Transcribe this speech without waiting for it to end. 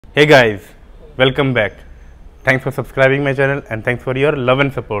Hey guys, welcome back. Thanks for subscribing my channel and thanks for your love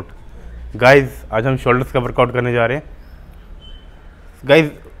and support. Guys, आज हम shoulders का workout करने जा रहे हैं. Guys,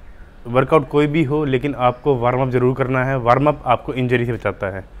 वर्कआउट कोई भी हो लेकिन आपको वार्म अप ज़रूर करना है. वार्म अप आपको इंजरी से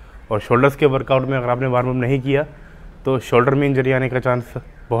बचाता है और शोल्डर्स के वर्कआउट में अगर आपने वार्म अप नहीं किया तो शोल्डर में इंजरी आने का चांस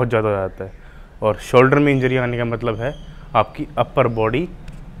बहुत ज़्यादा हो जाता है. और शोल्डर में इंजरी आने का मतलब है आपकी अपर बॉडी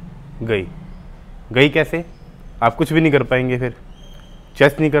गई कैसे? आप कुछ भी नहीं कर पाएंगे. फिर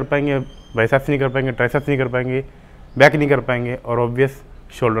चेस्ट नहीं कर पाएंगे, बाइसेप्स नहीं कर पाएंगे, ट्राइसेप्स नहीं कर पाएंगे, बैक नहीं कर पाएंगे और ऑब्वियस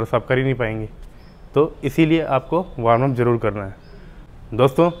शोल्डर्स आप कर ही नहीं पाएंगे. तो इसीलिए आपको वार्म अप ज़रूर करना है.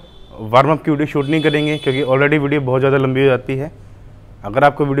 दोस्तों, वार्म अप की वीडियो शूट नहीं करेंगे क्योंकि ऑलरेडी वीडियो बहुत ज़्यादा लंबी हो जाती है. अगर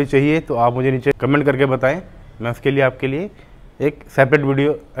आपको वीडियो चाहिए तो आप मुझे नीचे कमेंट करके बताएं, मैं उसके लिए आपके लिए एक सेपरेट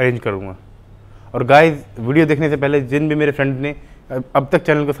वीडियो अरेंज करूँगा. और गाइस, वीडियो देखने से पहले जिन भी मेरे फ्रेंड ने अब तक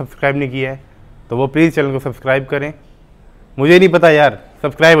चैनल को सब्सक्राइब नहीं किया है तो वो प्लीज़ चैनल को सब्सक्राइब करें. मुझे नहीं पता यार,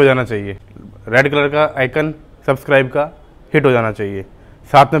 सब्सक्राइब हो जाना चाहिए. रेड कलर का आइकन सब्सक्राइब का हिट हो जाना चाहिए.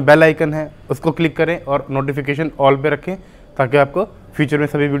 साथ में बेल आइकन है, उसको क्लिक करें और नोटिफिकेशन ऑल पे रखें ताकि आपको फ्यूचर में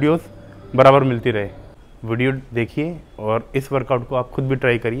सभी वीडियोस बराबर मिलती रहे. वीडियो देखिए और इस वर्कआउट को आप खुद भी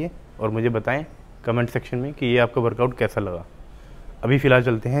ट्राई करिए और मुझे बताएं कमेंट सेक्शन में कि ये आपका वर्कआउट कैसा लगा. अभी फ़िलहाल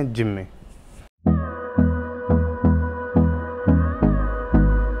चलते हैं जिम में.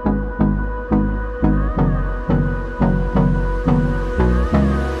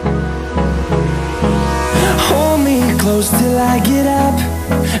 Close till I get up.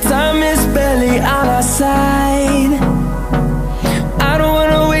 Time is barely on our side. I don't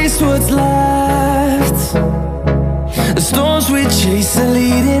wanna waste what's left. The storms we chase are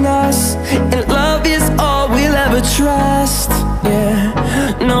leading us, and love is all we'll ever trust. Yeah,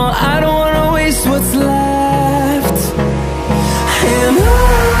 no, I don't wanna waste what's left. And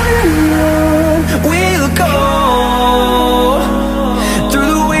on we'll go, through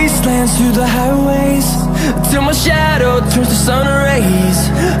the wastelands, through the highways, till my shadow turns to sun rays.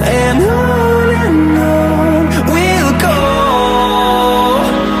 And on we'll go,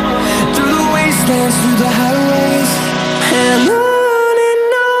 through the wastelands, through the highways. And on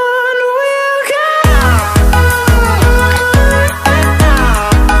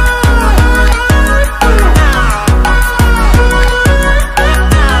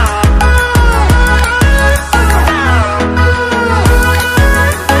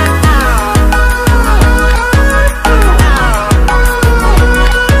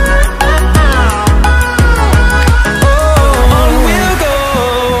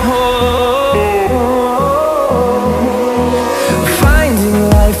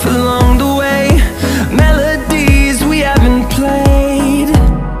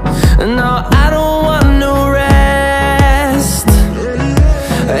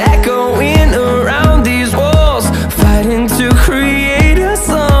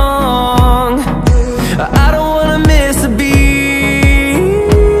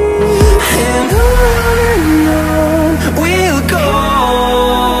we'll go.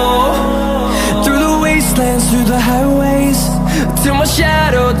 Through the highways, till my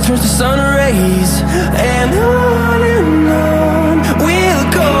shadow turns to sun rays. And on we'll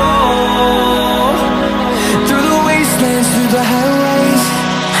go, through the wastelands, through the highways.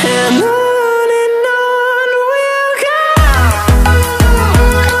 And on we'll go.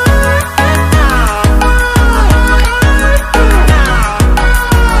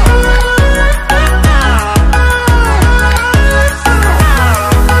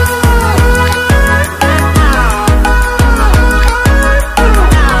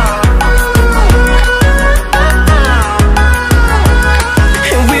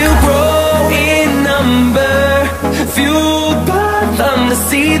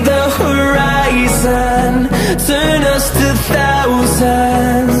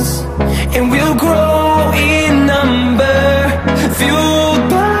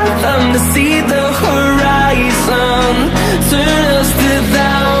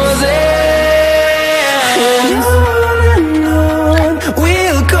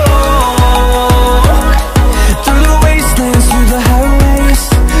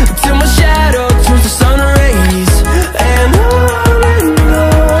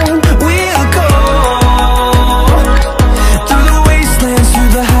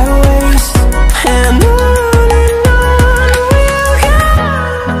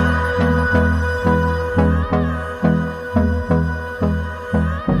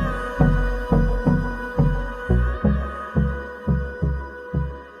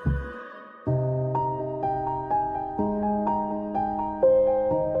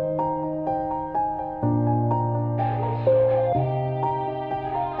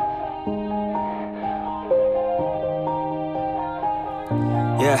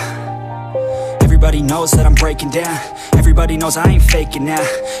 Yeah. Everybody knows that I'm breaking down. Everybody knows I ain't faking now.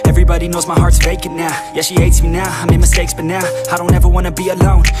 Everybody knows my heart's vacant now. Yeah, she hates me now, I made mistakes but now I don't ever wanna be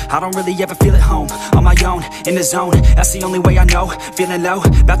alone. I don't really ever feel at home. On my own, in the zone, that's the only way I know. Feeling low,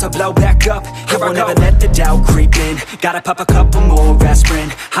 about to blow back up. I won't ever let the doubt creep in. Gotta pop a couple more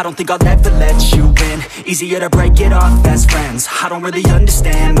aspirin. I don't think I'll ever let you in. Easier to break it off as friends. I don't really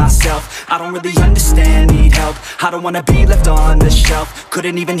understand myself. I don't really understand, need help. I don't wanna be left on the shelf.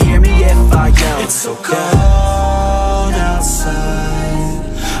 Couldn't even hear me if I yelled. It's so cold outside,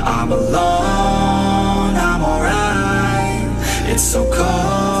 I'm alone, I'm alright. It's so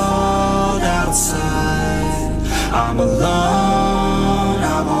cold outside, I'm alone,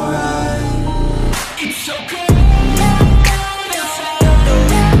 I'm alright. It's so cold.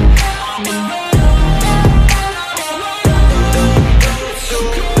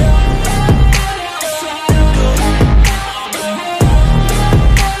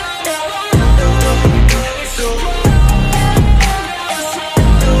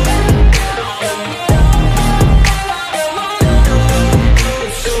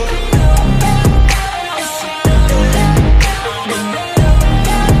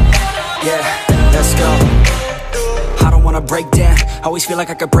 Break down, always feel like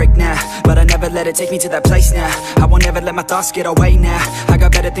I could break now, but I never let it take me to that place now. I won't ever let my thoughts get away now. I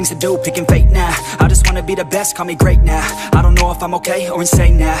got better things to do, picking fate now. I just wanna be the best, call me great now. I don't know if I'm okay or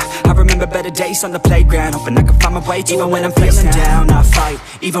insane now. I remember better days on the playground, hoping I can find my way. Even when I'm feeling down, I fight.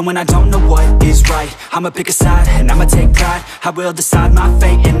 Even when I don't know what is right, I'ma pick a side and I'ma take pride. I will decide my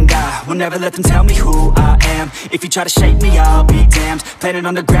fate and I will never let them tell me who I am. If you try to shape me, I'll be damned. Planet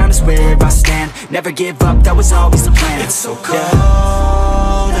on the ground is where I stand. Never give up, that was always the plan. It's so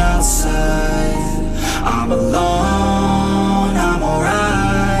cold outside, I'm alone, I'm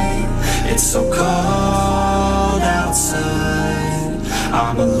alright. It's so cold outside,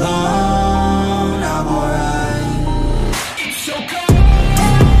 I'm alone.